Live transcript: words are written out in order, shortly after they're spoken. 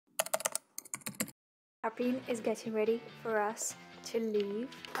Arpine is getting ready for us to leave.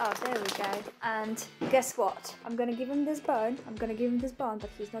 Oh, there we go. And guess what? I'm gonna give him this bone. But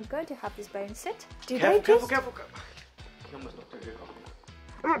he's not going to have this bone sit. Careful. You almost knocked over your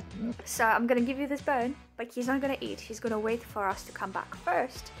coffee. So I'm gonna give you this bone, but he's not gonna eat. He's gonna wait for us to come back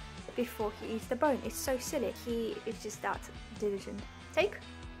first before he eats the bone. It's so silly. He is just that diligent. Take.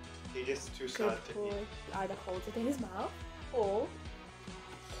 He gets too sad to eat. Either holds it in his mouth or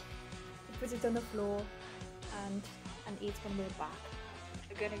he puts it on the floor and eats when we're back.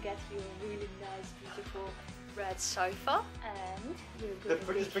 We're gonna get you a really nice, beautiful red sofa, and the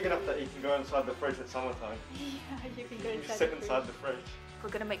fridge is big enough that you can go inside the fridge at summertime. Yeah, you can go inside sit inside the fridge. We're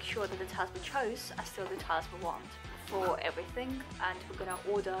gonna make sure that the tiles we chose are still the tiles we want for everything, and we're gonna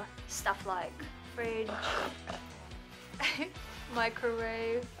order stuff like fridge,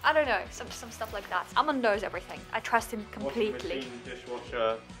 microwave, I don't know, some stuff like that. Ammon knows everything. I trust him completely. Washing machine,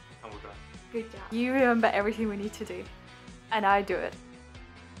 dishwasher, and we're done. Good job. You remember everything we need to do, and I do it.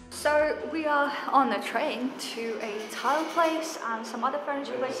 So we are on a train to a tile place and some other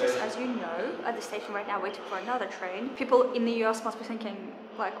furniture places, as you know, at the station right now waiting for another train. People in the US must be thinking,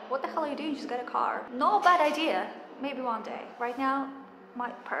 like, what the hell are you doing? Just get a car. Not a bad idea. Maybe one day. Right now, my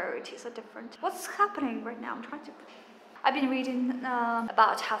priorities are different. What's happening right now? I've been reading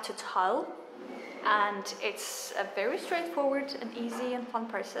about how to tile, and it's a very straightforward and easy and fun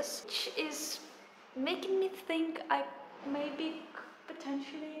process, which is making me think I maybe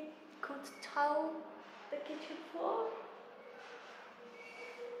potentially could tile the kitchen floor.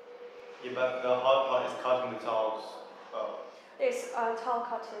 Yeah, but the hard part is cutting the tiles. There's tile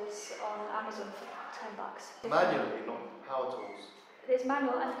cutters on Amazon for $10. Manually, not power tools. There's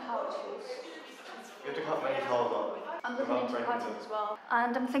manual and power tools. You have to cut many tiles up. I'm looking into cutting as well.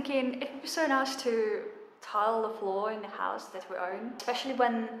 And I'm thinking it would be so nice to tile the floor in the house that we own, especially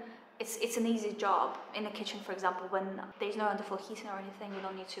when it's an easy job. In the kitchen, for example, when there's no underfloor heating or anything, we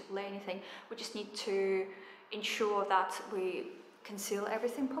don't need to lay anything. We just need to ensure that we conceal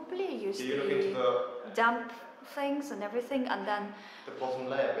everything properly, use the damp things and everything, and then the bottom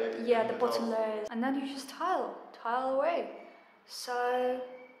layer, baby. Yeah, the bottom layers, and then you just tile away. So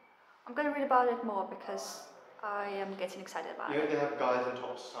I'm gonna read about it more because I am getting excited about it. You know they have guides on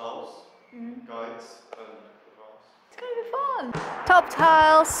top tiles, guides and advice. It's gonna be fun. Top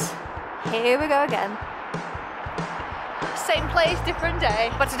tiles. Here we go again. Same place, different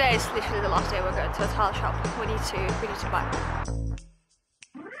day. But today is literally the last day we're going to a tile shop. We need to buy.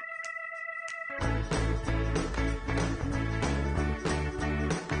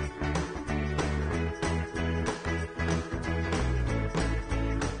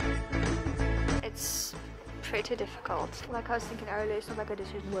 It's pretty difficult. Like I was thinking earlier, it's not like a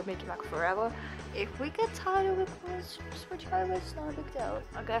decision we're making like forever. If we get tired of it, we'll switch over. It's not a big deal.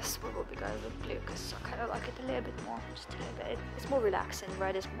 I guess we will be going with blue because I kind of like it a little bit more. Just a little bit. It's more relaxing.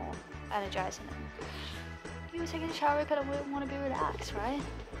 Red is more energizing. And you were taking a shower, you kind of want to be relaxed, right?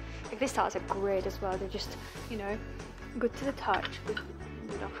 Like these tiles are great as well. They're just, you know, good to the touch. We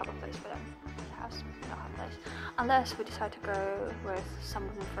don't have a place for them in the house. We don't have a place. Unless we decide to go with some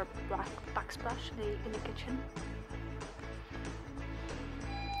of them for a black backsplash in the kitchen.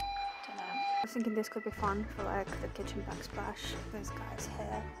 Don't know. I was thinking this could be fun for like the kitchen backsplash. Those guys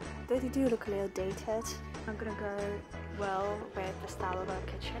here, they do look a little dated. I'm gonna go well with the style of our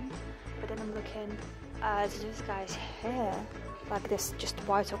kitchen, but then I'm looking at this guy's hair, like this just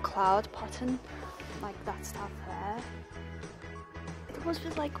white or cloud pattern, like that stuff there. It was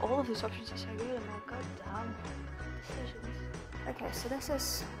just like all of these options are so good. I'm like, god damn decisions. Okay, so this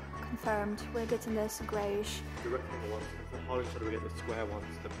is confirmed. We're getting this greyish. The rectangle ones, the hardest sort of get the square ones,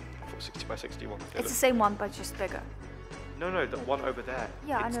 the 60 by 60 ones. It's the same one but just bigger. No, the one over there.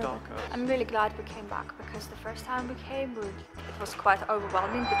 Yeah, it's I know. darker. I'm really glad we came back because the first time we came, it was quite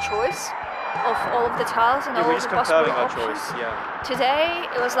overwhelming, the choice of all of the tiles and all of the possible options. Yeah. Today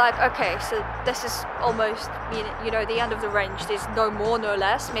it was like, okay, so this is almost, you know, the end of the range. There's no more, no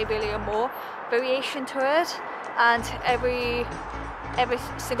less, maybe a little more variation to it, and every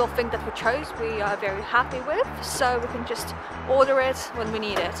single thing that we chose we are very happy with, so we can just order it when we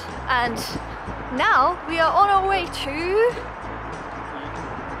need it. And now we are on our way to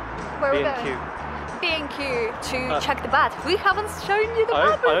where we're going? B&Q to check the bat. We haven't shown you the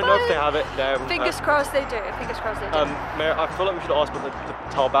bat. I don't know if they have it there. Fingers crossed they do. Fingers crossed they do. Mary, I feel like we should ask about the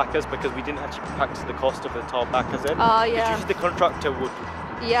tile backers because we didn't actually factor the cost of the tile backers in. Oh yeah. Usually the contractor would.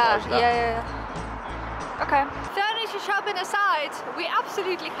 Yeah. Okay. Furniture shopping aside, we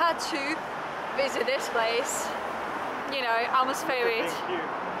absolutely had to visit this place. You know, Alma's favourite.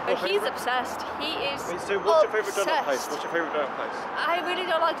 But he's obsessed. He is Wait, so what's your favourite donut place? obsessed. What's your favourite donut place? I really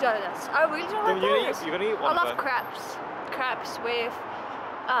don't like donuts. I really don't like donuts. You're gonna eat one I love then? crepes. Crepes with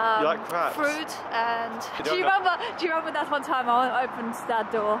You like crepes? fruit and... You Do don't you know- remember that one time I opened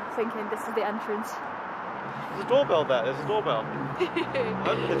that door thinking this is the entrance? There's a doorbell there. There's a doorbell. I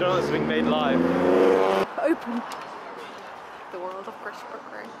hope the donuts are being made live. Open. The world of Christopher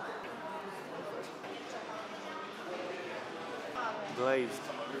Grey. Glazed.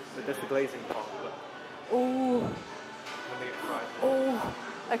 But there's the glazing part. Ooh. When they get fried. Oh,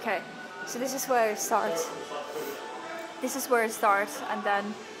 okay. So this is where it starts. This is where it starts, and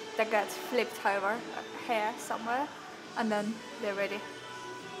then they get flipped over here somewhere, and then they're ready.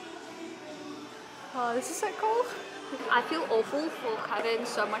 Oh, this is so cool. I feel awful for having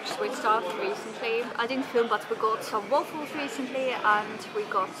so much sweet stuff recently. I didn't film, but we got some waffles recently, and we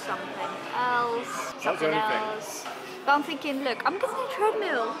got something else. Something else. But I'm thinking, look, I'm getting a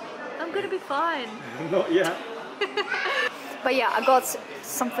treadmill. I'm gonna be fine. Not yet. But yeah, I got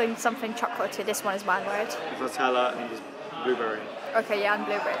something chocolatey. This one is mine, right? Nutella and blueberry. Okay, yeah, and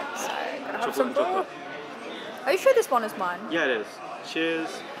blueberry. So I'm gonna have some Chocolate. Are you sure this one is mine? Yeah, it is.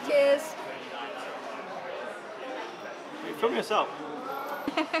 Cheers. Cheers. You film yourself.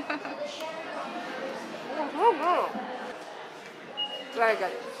 Very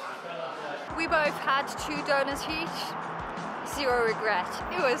good. We both had 2 donuts each. 0 regret.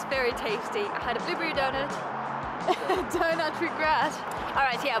 It was very tasty. I had a blueberry donut. Donut regret.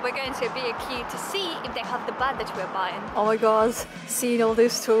 Alright, yeah, we're going to B&Q to see if they have the bag that we're buying. Oh my god, seeing all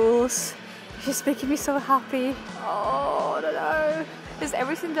these tools. It's just making me so happy. Oh, I don't know. Just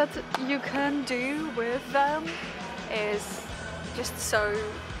everything that you can do with them is just so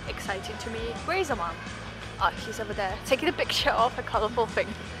exciting to me. Where is Aman? Oh, he's over there, taking a picture of a colourful thing.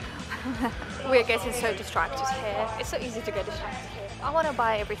 We're getting so distracted here. It's so easy to get distracted here. I want to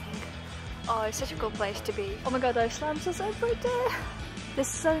buy everything. Oh, it's such a cool place to be. Oh my god, those lamps are so pretty.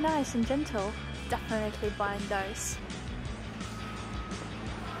 This is so nice and gentle. Definitely buying those.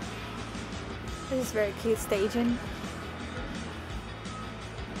 This is very cute staging.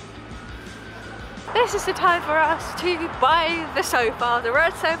 This is the time for us to buy the sofa, the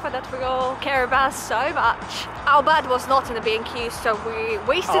red sofa that we all care about so much. Our bed was not in the B&Q, so we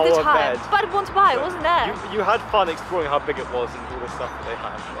wasted the time. Bed. But one to buy, wasn't there? You had fun exploring how big it was and all the stuff that they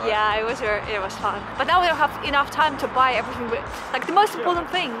had, right? Yeah, it was fun. But now we don't have enough time to buy everything. Like the most important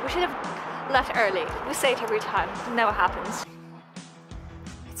thing, we should have left early. We say it every time, it never happens.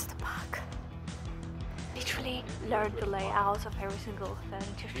 It's the back. Literally learned the layout of every single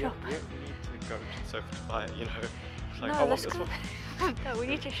furniture shop. You don't need to go to the sofa to buy it, you know. It's like, No, I want let's this go. one. No, we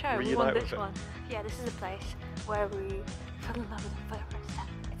need to show. We Reunite want with this it. one. Yeah, this is the place where we fell in love with it for the first time.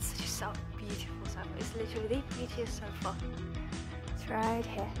 It's just so beautiful sofa. It's literally the prettiest sofa. It's right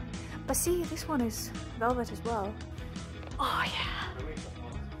here. But see, this one is velvet as well. Oh yeah.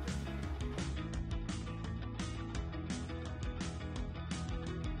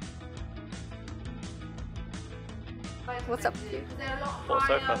 What's up with you? What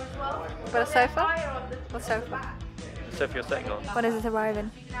sofa? Got a sofa? What sofa? The sofa you're sitting on? When is it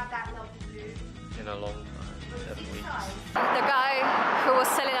arriving? In a long time, 7 weeks. The guy who was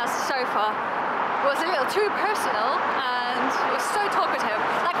selling us the sofa was a little too personal and was so talkative.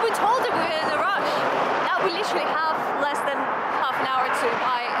 Like we told him we were in a rush. Now we literally have less than half an hour to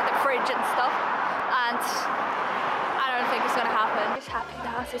buy the fridge and stuff, and I don't think it's gonna happen. It's happy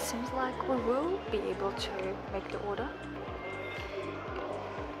that it seems like we will be able to make the order.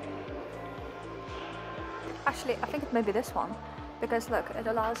 Actually, I think it may be this one, because look, it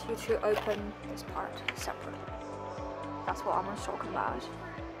allows you to open this part separately. That's what I'm talking about.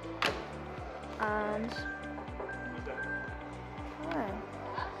 And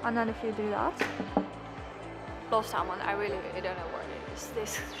and then if you do that, lost that one. I really don't know where it is.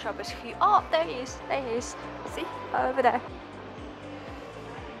 This shop is huge. Oh, there he is. There he is. See, over there.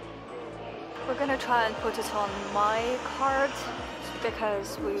 We're gonna try and put it on my card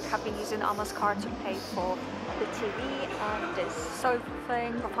because we have been using Amma's card to pay for the TV and this sofa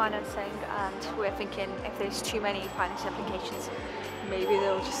thing for financing, and we're thinking if there's too many finance applications, maybe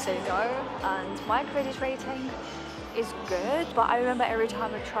they'll just say no. And my credit rating is good, but I remember every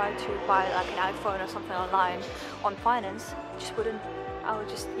time I tried to buy like an iPhone or something online on finance, it just wouldn't. I would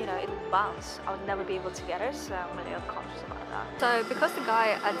just, you know, it would bounce. I would never be able to get it, so I'm a little conscious about that. So because the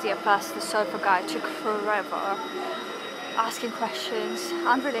guy at DFS, the sofa guy, took forever asking questions,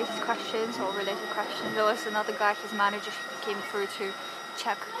 unrelated questions or related questions, there was another guy, his manager, came through to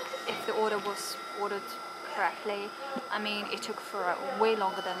check if the order was ordered correctly. I mean, it took for way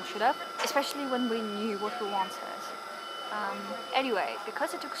longer than it should have, especially when we knew what we wanted. Anyway,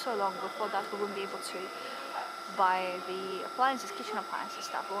 because it took so long, we thought that we wouldn't be able to buy the appliances, kitchen appliances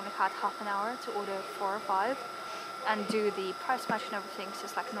stuff. We only had half an hour to order 4 or 5 and do the price match and everything, so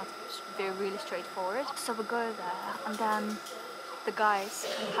it's like not very really straightforward. So we go there, and then the guys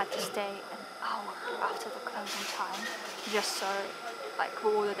had to stay an hour after the closing time, just so like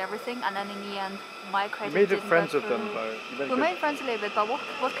we ordered everything, and then in the end my credit You made didn't friends go with them through. though. We made friends a little bit, but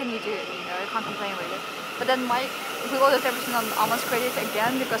what can you do? You know, you can't complain really. But then we ordered everything on Alma's credit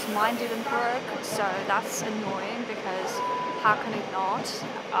again because mine didn't work, so that's annoying because how can it not?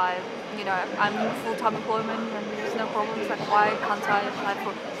 I'm in full-time employment and there's no problems. Like, why can't I apply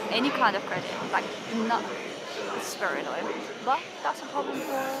for any kind of credit? Like, not. It's very annoying. But that's a problem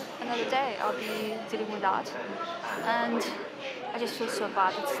for another day. I'll be dealing with that. And I just feel so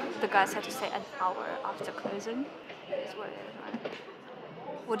bad that the guys had to stay an hour after closing. It's really annoying.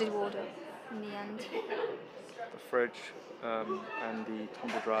 What did we order in the end? The fridge and the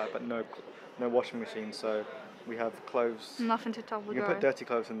tumble dryer, but no washing machine. So we have clothes. Nothing to tumble You can dry. put dirty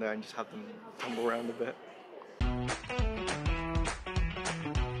clothes in there and just have them tumble around a bit.